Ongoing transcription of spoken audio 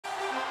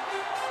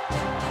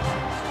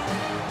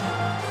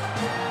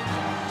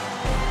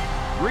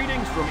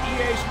Greetings from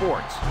EA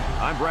Sports.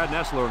 I'm Brad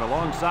Nessler, and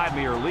alongside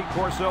me are Lee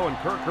Corso and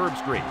Kirk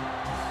Herbstreit.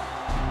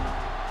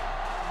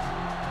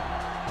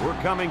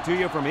 We're coming to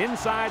you from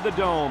inside the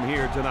dome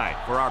here tonight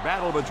for our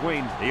battle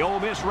between the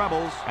Ole Miss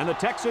Rebels and the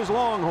Texas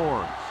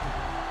Longhorns.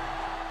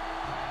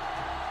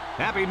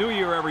 Happy New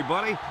Year,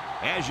 everybody.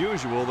 As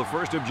usual, the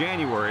 1st of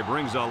January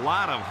brings a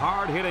lot of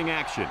hard-hitting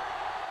action.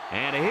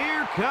 And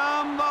here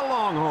come the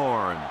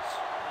Longhorns.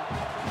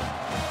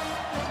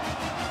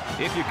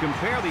 If you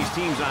compare these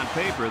teams on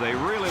paper, they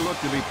really look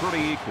to be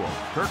pretty equal.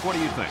 Kirk, what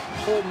do you think?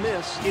 Ole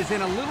Miss is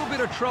in a little bit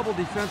of trouble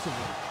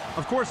defensively.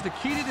 Of course, the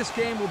key to this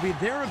game will be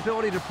their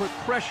ability to put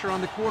pressure on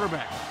the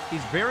quarterback.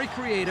 He's very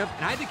creative,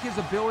 and I think his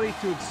ability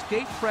to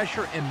escape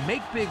pressure and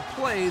make big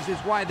plays is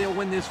why they'll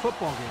win this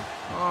football game.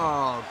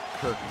 Oh,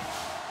 Kirk.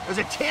 There's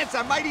a chance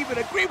I might even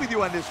agree with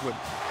you on this one.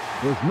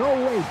 There's no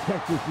way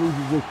Texas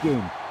loses this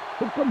game.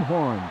 Pick them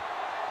horns.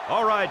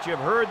 All right, you've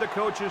heard the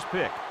coach's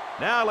pick.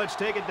 Now let's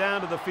take it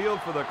down to the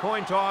field for the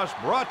coin toss,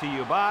 brought to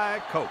you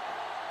by Coke.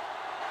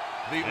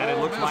 And it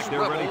looks like they're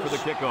ready for the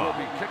kickoff.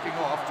 Will be kicking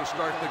off to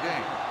start the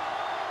game.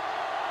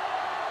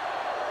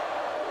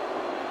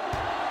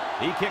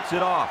 He kicks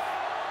it off.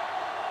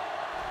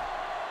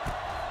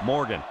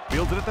 Morgan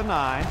fields it at the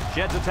 9,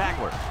 sheds a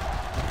tackler.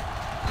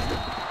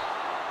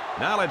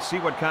 Now let's see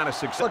what kind of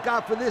success. Look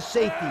out for this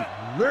safety,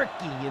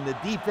 lurking in the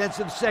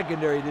defensive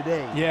secondary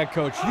today. Yeah,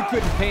 Coach, you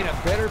couldn't paint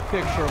a better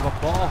picture of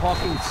a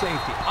ball-hawking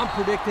safety. I'm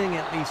predicting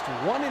at least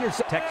one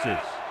interception.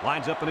 Texas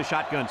lines up in a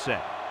shotgun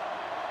set.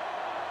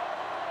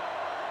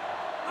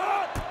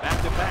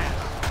 Back to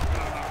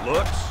pass.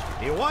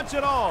 Looks. He wants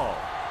it all.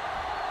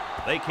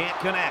 They can't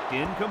connect.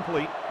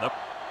 Incomplete.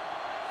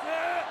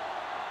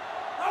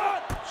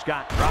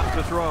 Scott drops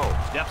the throw,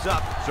 steps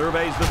up,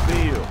 surveys the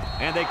field,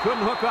 and they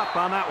couldn't hook up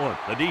on that one.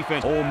 The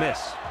defense, Ole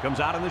Miss, comes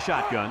out in the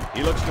shotgun.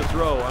 He looks to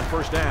throw on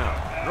first down,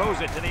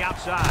 throws it to the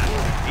outside.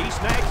 He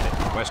snags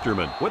it.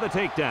 Westerman with a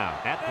takedown.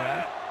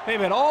 They've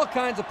had all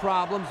kinds of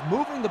problems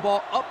moving the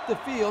ball up the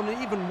field,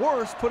 and even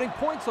worse, putting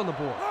points on the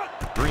board.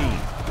 Green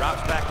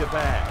drops back to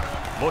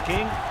pass,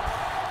 looking,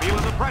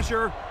 feeling the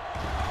pressure,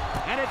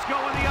 and it's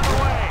going the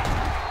other way.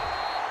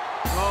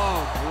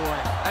 Oh, boy.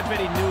 I bet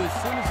he knew as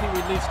soon as he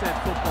released that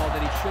football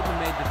that he shouldn't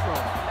have made the throw.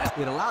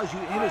 It allows you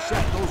to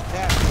intercept those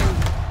passes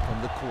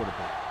from the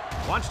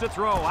quarterback. Wants to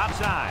throw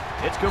outside.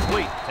 It's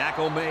complete.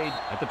 Tackle made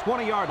at the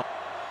 20-yard line.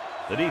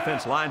 The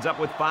defense lines up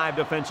with 5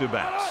 defensive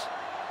backs.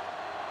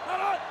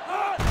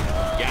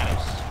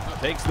 Gaddis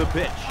takes the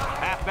pitch.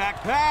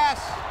 Halfback pass.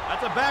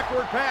 That's a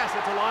backward pass.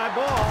 It's a live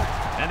ball.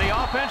 And the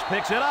offense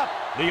picks it up.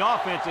 The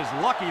offense is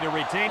lucky to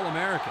retain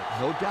All-American.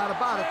 No doubt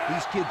about it.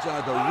 These kids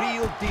are the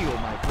real deal,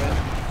 my friend.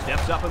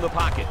 Steps up in the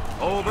pocket.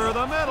 Over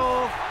the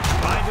middle.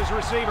 Finds his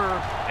receiver.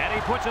 And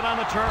he puts it on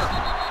the turf.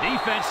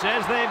 Defense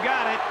says they've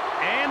got it.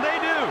 And they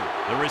do.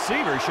 The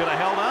receiver should have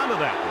held on to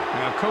that one.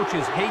 Now,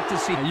 coaches hate to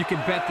see. You can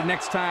bet the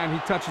next time he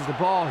touches the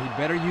ball, he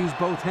better use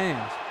both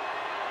hands.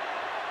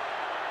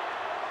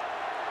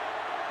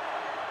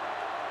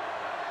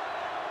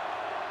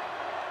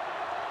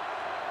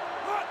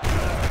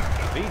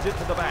 Feeds it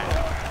to the back.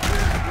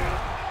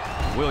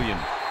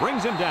 Williams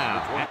brings him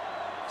down.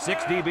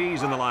 6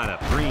 DBs in the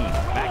lineup. Green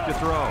back to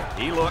throw.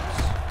 He looks.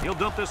 He'll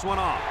dump this one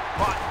off.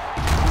 Caught.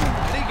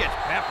 And he gets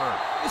peppered.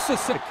 This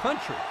is a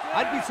country.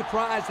 I'd be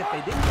surprised if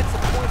they didn't get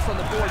some points on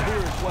the board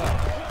here as well.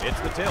 It's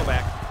the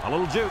tailback. A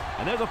little juke.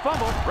 And there's a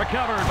fumble.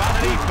 Recovered by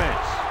the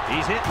defense.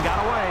 He's hit and got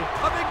away.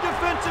 A big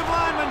defensive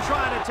lineman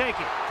trying to take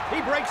it.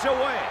 He breaks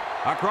away.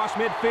 Across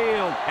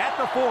midfield. At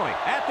the 40.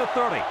 At the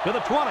 30. To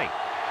the 20.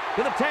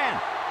 To the 10.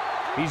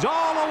 He's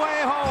all the way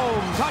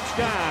home.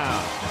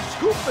 Touchdown.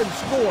 Scoop and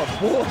score,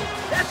 boy.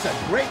 That's a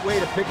great way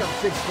to pick up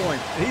 6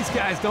 points. These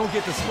guys don't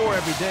get to score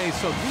every day,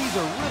 so these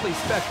are really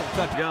special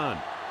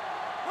touchdowns.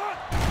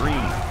 Green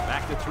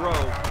back to throw.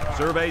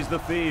 Surveys the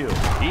field.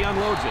 He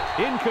unloads it.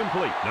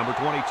 Incomplete. Number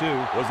 22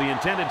 was the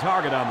intended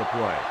target on the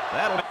play.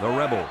 The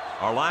Rebels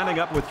are lining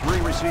up with 3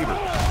 receivers.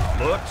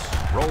 Looks.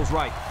 Rolls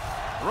right.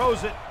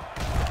 Throws it.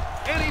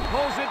 And he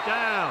pulls it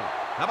down.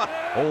 How about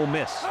Ole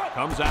Miss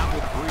comes out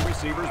with 3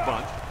 receivers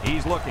bunch.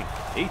 He's looking.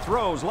 He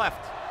throws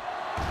left.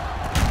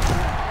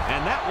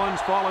 And that one's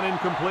fallen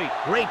incomplete.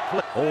 Great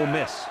play. Ole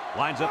Miss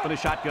lines up in a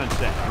shotgun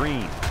set.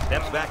 Green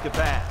steps back to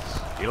pass.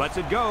 He lets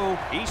it go.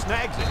 He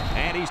snags it.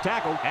 And he's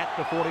tackled at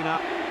the 49.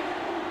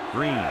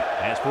 Green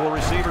has 4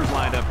 receivers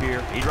lined up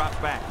here. He drops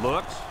back.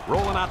 Looks.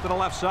 Rolling out to the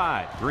left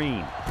side.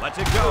 Green lets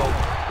it go.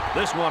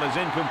 This one is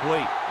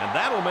incomplete. And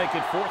that'll make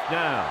it 4th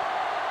down.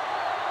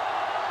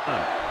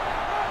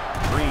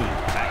 Green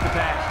back to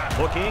pass.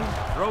 Looking.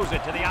 Throws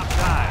it to the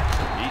outside.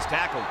 He's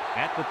tackled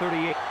at the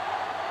 38.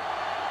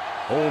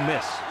 Ole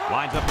Miss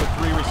lines up with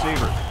 3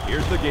 receivers.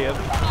 Here's the give.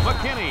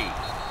 McKinney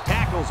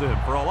tackles him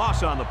for a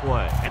loss on the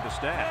play. And the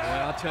stats.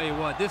 Well, I'll tell you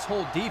what, this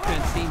whole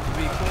defense seems to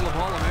be full of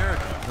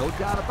All-Americans. No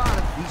doubt about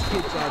it. These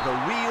kids are the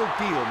real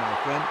deal, my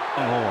friend.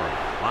 Longhorn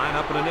line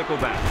up in a nickel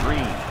back.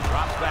 Green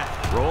drops back.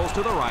 Rolls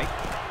to the right.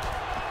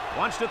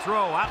 Wants to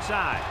throw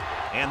outside.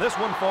 And this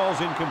one falls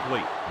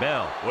incomplete.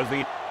 Bell was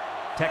the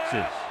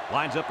Texas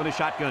lines up in a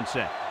shotgun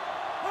set.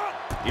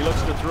 He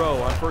looks to throw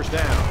on first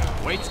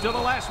down. Waits till the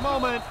last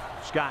moment.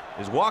 Scott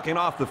is walking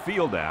off the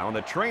field now, and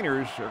the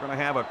trainers are going to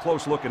have a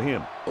close look at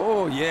him.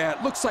 Oh, yeah,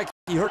 it looks like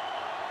he hurt.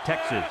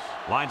 Texas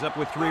lines up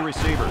with 3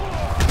 receivers.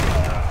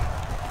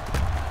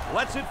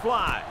 Lets it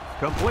fly.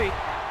 Complete.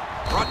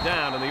 Brought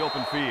down in the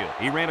open field.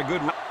 He ran a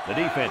good run. The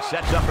defense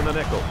sets up in the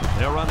nickel.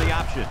 They'll run the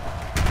option.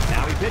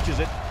 Now he pitches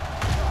it.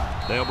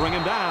 They'll bring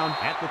him down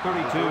at the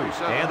 32.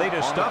 And they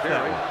just stuffed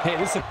that one. Hey,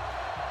 listen.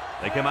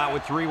 They come out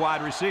with 3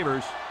 wide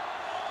receivers.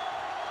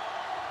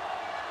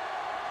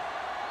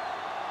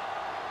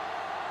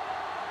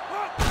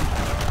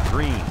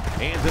 Green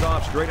hands it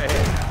off straight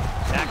ahead.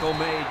 Tackle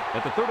made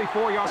at the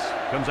 34-yard.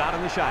 Comes out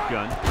in the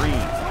shotgun.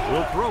 Green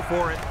will throw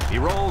for it. He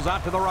rolls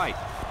out to the right.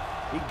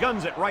 He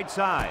guns it right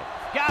side.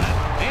 Got it.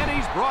 And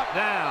he's brought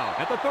down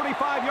at the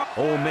 35-yard.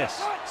 Ole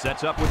Miss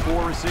sets up with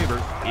 4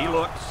 receivers. He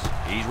looks.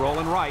 He's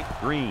rolling right.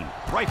 Green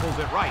rifles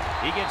it right.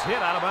 He gets hit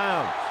out of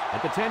bounds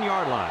at the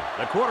 10-yard line.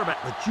 The quarterback.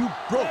 But you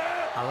broke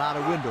a lot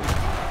of windows.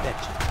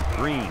 Betcha.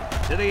 Green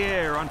to the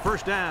air on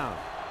first down.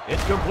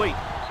 It's complete.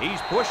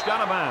 He's pushed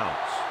out of bounds.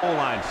 Goal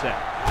line set.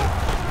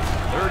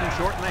 3rd and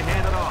short, and they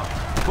hand it off.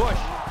 Bush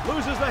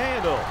loses the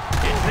handle.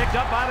 It's picked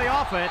up by the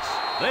offense.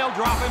 They'll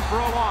drop him for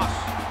a loss.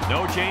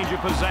 No change of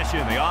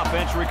possession. The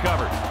offense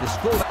recovers. The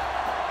score.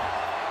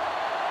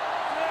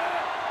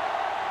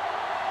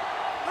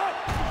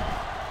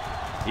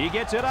 He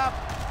gets it up,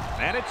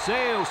 and it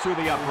sails through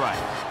the upright.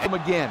 Him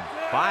again.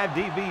 5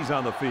 DBs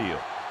on the field.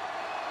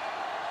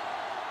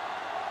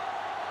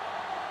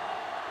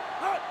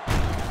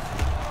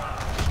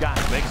 Scott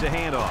makes a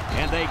handoff,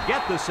 and they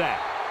get the sack.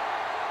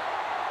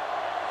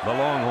 The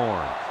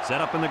Longhorn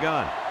set up in the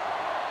gun.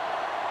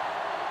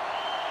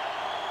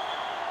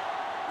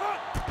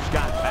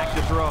 Scott back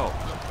to throw.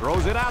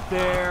 Throws it out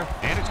there,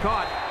 and it's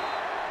caught.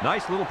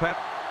 Nice little pep.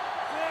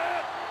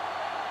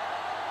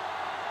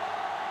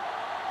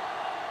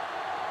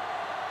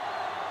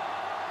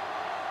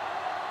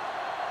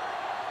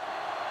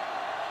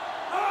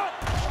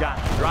 Scott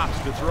drops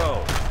to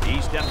throw.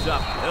 He steps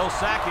up. They'll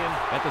sack him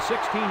at the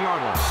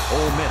 16-yard line.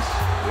 Ole Miss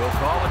will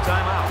call a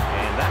timeout,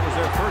 and that was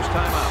their first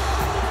timeout.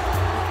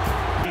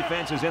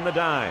 Defense is in the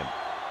dime.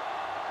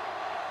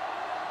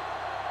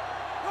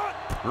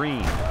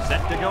 Green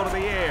set to go to the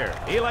air.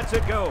 He lets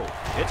it go.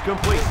 It's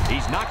complete.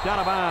 He's knocked out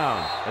of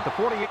bounds at the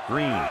 48.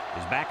 Green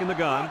is back in the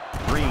gun.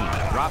 Green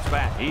drops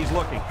back. He's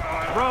looking.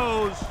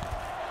 Throws.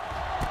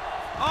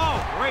 Oh,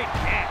 great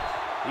catch.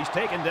 He's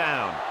taken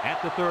down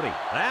at the 30.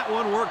 That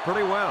one worked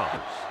pretty well.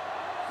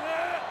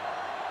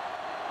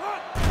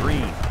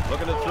 Green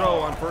looking to throw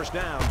on first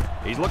down.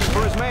 He's looking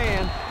for his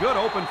man. Good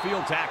open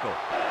field tackle.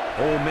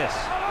 Ole Miss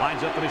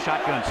lines up in a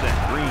shotgun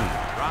set. Green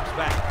drops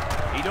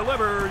back. He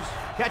delivers.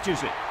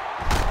 Catches it.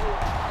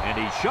 And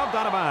he's shoved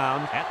out of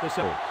bounds at the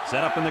 7.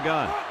 Set up in the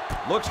gun.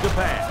 Looks to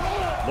pass.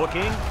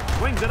 Looking.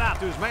 Swings it out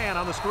to his man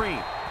on the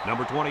screen.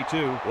 Number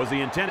 22 was the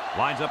intended.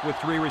 Lines up with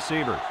 3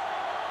 receivers.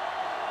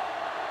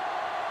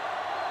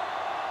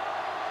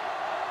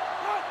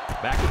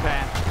 Back to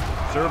pass.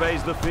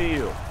 Surveys the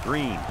field.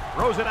 Green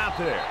throws it out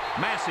there.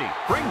 Massey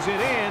brings it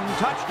in.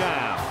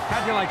 Touchdown.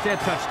 How'd you like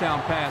that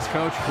touchdown pass,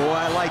 Coach? Boy,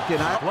 I liked it.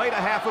 Played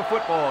a half of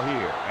football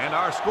here. And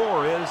our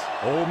score is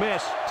Ole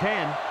Miss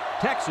 10,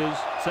 Texas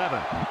 7.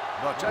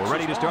 We're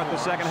ready to start the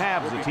second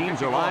half as the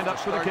teams are lined up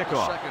for the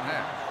kickoff.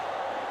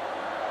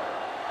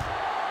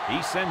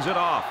 He sends it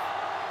off.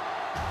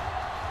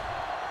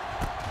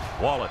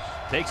 Wallace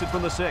takes it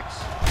from the 6.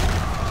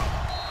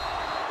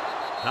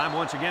 Time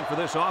once again for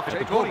this offense at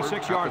the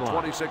 26-yard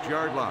line.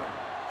 26-yard line.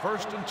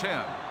 1st and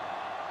 10.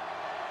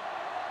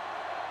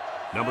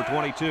 Number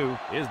 22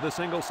 is the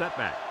single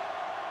setback.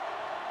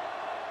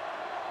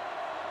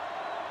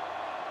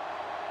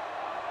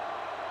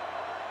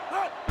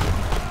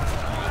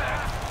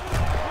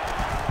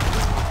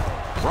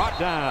 Brought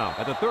down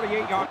at the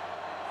 38-yard.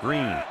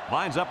 Green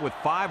lines up with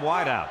 5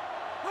 wide out.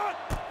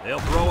 They'll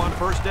throw on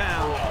first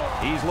down.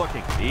 He's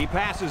looking. He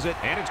passes it,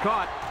 and it's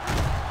caught.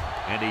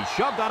 And he's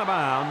shoved out of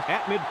bounds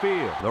at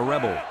midfield. The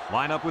Rebels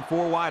line up with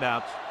 4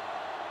 wideouts.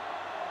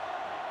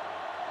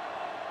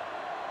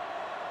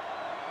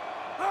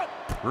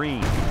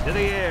 Green to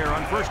the air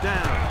on first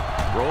down.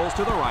 Rolls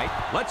to the right.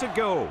 Lets it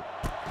go.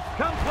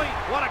 Complete.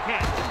 What a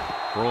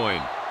catch.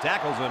 Freund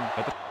tackles him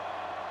at the...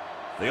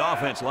 The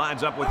offense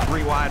lines up with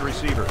 3 wide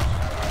receivers.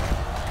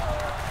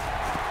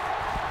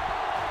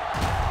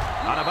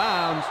 Out of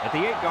bounds at the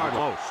 8-yard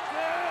post.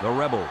 The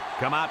Rebels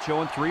come out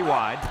showing 3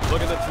 wide.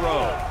 Look at the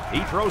throw.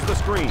 He throws the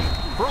screen.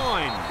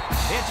 Freund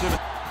hits him.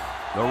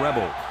 The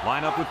Rebels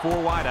line up with 4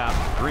 wideouts.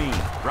 Green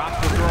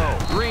drops the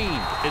throw. Green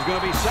is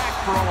going to be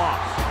sacked for a loss.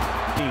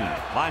 Green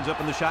lines up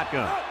in the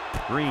shotgun.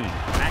 Green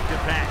back to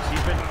pass.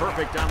 He's been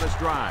perfect on this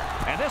drive.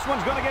 And this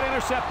one's going to get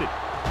intercepted.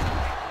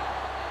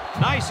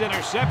 Nice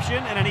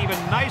interception and an even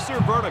nicer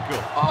vertical.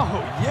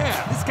 Oh,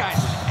 yeah. This guy's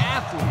an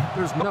athlete.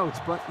 There's notes,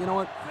 but you know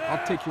what?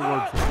 I'll take your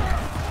word for it.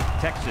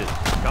 Texas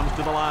comes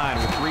to the line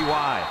with 3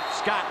 wide.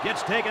 Scott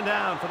gets taken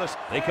down for the...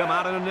 They come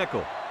out in a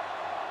nickel.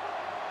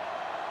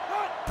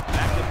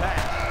 Back to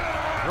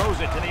pass. Throws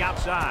it to the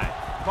outside.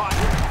 Caught.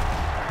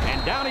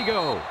 And down he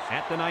goes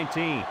at the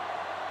 19.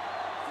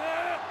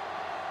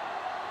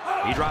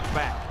 He drops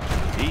back.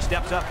 He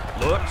steps up,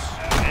 looks,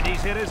 and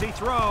he's hit as he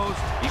throws.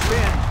 He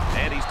spins,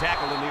 and he's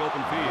tackled in the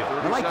open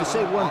field. I'd like to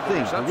say one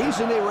thing. The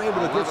reason they were able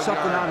to get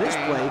something out of this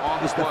play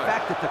is the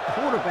fact that the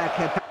quarterback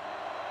had...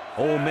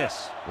 Ole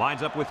Miss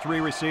lines up with 3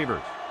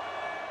 receivers.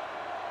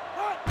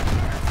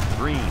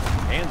 Green,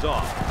 hands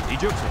off. He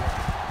jukes it.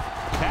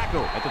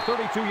 Tackle at the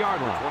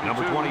 32-yard line.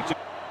 Number 22.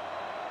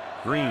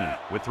 Green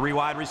with 3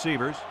 wide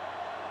receivers.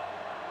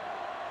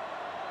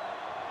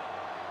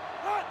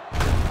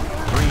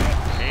 Green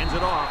hands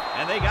it off,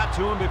 and they got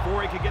to him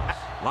before he could get...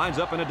 Lines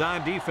up in a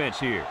dime defense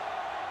here.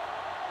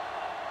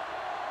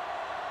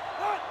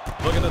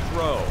 Looking to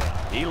throw.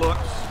 He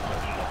looks.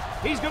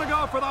 He's going to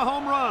go for the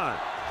home run.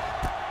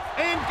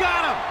 And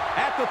got him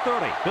at the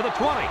 30, to the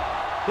 20,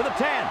 to the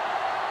 10.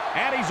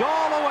 And he's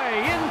all the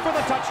way in for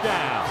the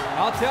touchdown.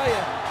 I'll tell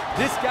you,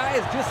 this guy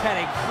has just had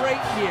a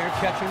great year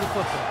catching the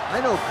football. I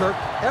know, Kirk.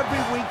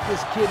 Every week this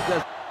kid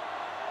does...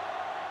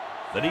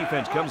 The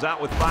defense comes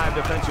out with 5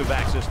 defensive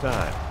backs this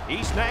time.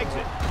 He snags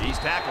it. He's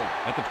tackled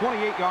at the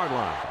 28-yard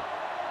line.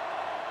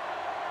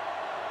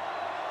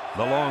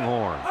 The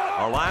Longhorns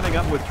are lining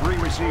up with 3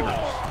 receivers.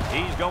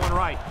 He's going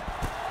right.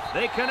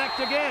 They connect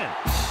again.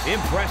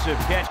 Impressive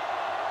catch.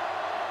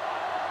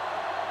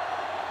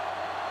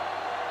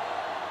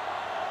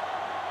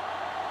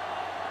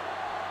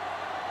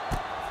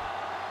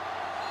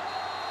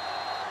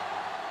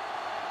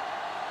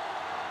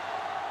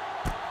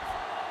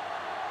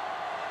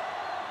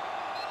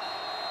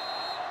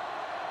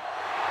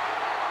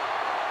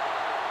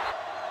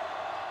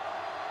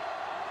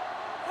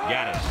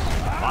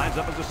 Lines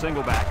up as a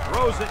single back,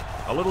 throws it,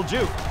 a little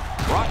juke,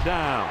 brought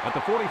down at the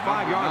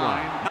 45-yard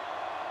line.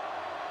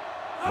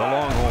 The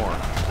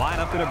Longhorns line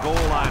up in a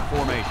goal line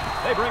formation.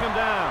 They bring him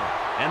down,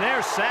 and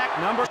there's sack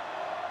number.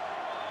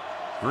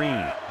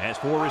 Green has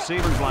 4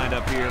 receivers lined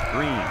up here.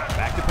 Green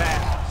back to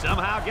pass,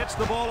 somehow gets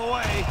the ball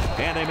away,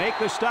 and they make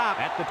the stop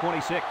at the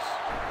 26.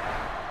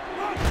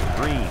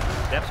 Green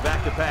steps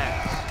back to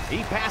pass.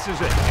 He passes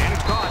it, and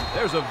it's caught.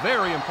 There's a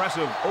very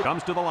impressive...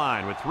 Comes to the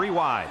line with 3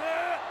 wide.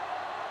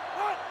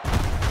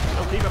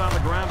 Keep it on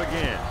the ground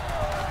again.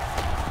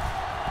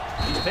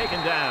 He's taken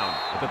down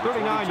at the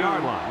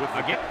 39-yard line.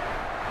 Again,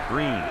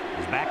 Green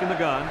is back in the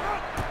gun.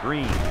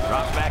 Green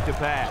drops back to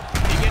pass.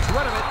 He gets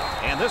rid of it,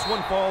 and this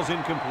one falls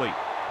incomplete.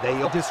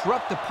 They'll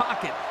disrupt the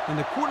pocket,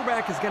 and the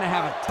quarterback is going to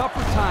have a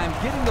tougher time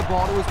getting the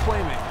ball to his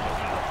playmaker.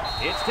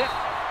 It's tipped.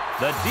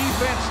 The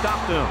defense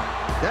stopped him.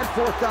 That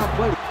 4th down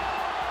play...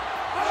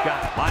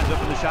 Scott lines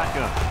up in the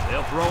shotgun.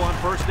 They'll throw on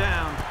 1st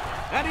down.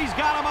 And he's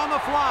got him on the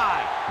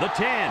fly. The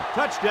 10,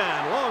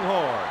 touchdown,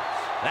 Longhorns.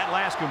 That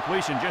last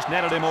completion just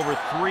netted him over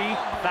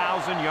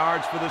 3,000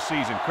 yards for the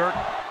season. Kirk,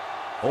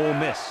 Ole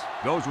Miss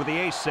goes with the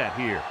ace set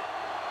here.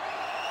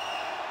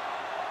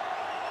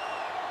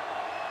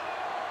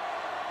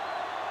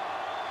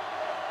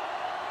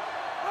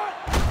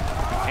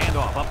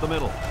 Handoff up the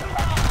middle.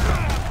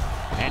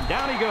 And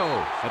down he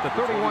goes at the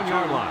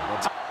 31-yard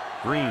line.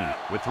 Green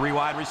with 3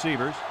 wide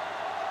receivers.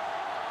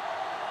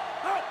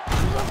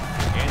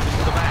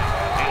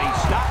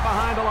 Stop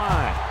behind the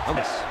line.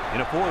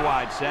 In a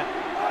 4-wide set.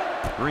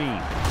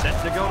 Green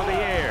sets to go to the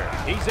air.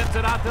 He zips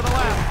it out to the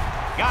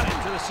left. Got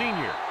it to the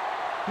senior.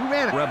 Who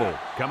ran it? Rebels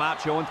come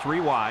out showing 3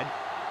 wide.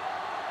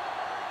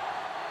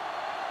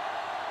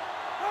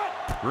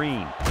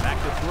 Green back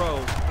to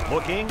throw.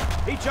 Looking.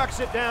 He chucks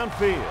it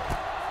downfield.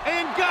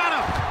 And got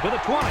him to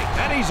the 20.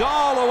 And he's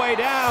all the way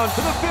down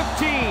to the 15.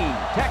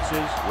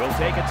 Texas will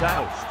take a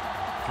toast.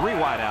 3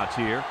 wideouts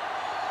here.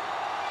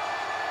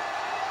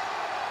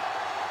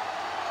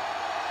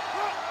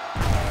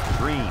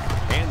 Green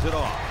hands it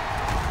off.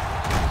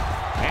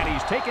 And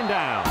he's taken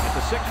down at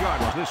the 6-yard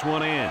line. This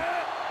one in.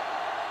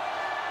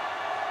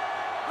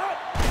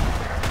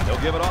 They'll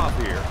give it off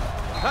here.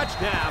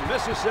 Touchdown,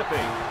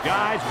 Mississippi.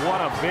 Guys, what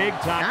a big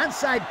time.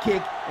 Onside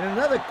kick and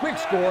another quick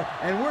score,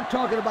 and we're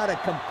talking about a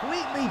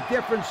completely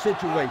different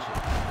situation.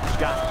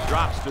 Scott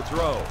drops to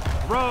throw.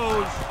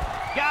 Throws.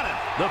 Got it.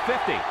 The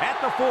 50, at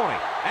the 40,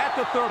 at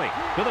the 30,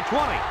 to the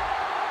 20,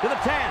 to the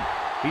 10.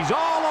 He's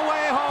all the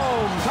way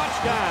home.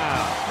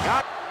 Touchdown.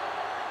 Got it.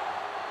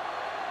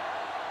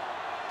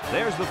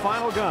 There's the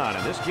final gun,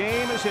 and this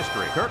game is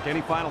history. Kirk,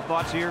 any final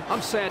thoughts here?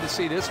 I'm sad to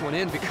see this one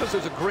in because it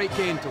was a great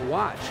game to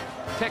watch.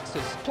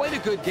 Texas played a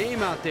good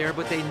game out there,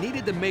 but they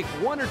needed to make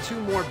 1 or 2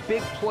 more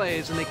big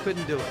plays, and they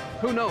couldn't do it.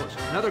 Who knows?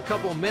 Another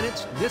couple of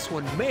minutes, this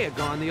one may have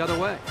gone the other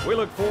way. We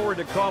look forward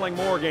to calling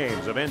more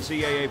games of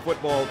NCAA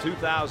football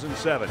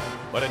 2007.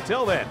 But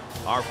until then,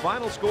 our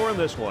final score in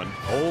this one,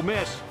 Ole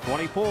Miss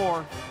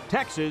 24,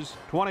 Texas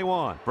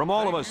 21. From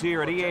all of us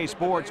here at EA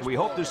Sports, we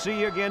hope to see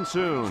you again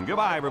soon.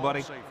 Goodbye,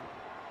 everybody.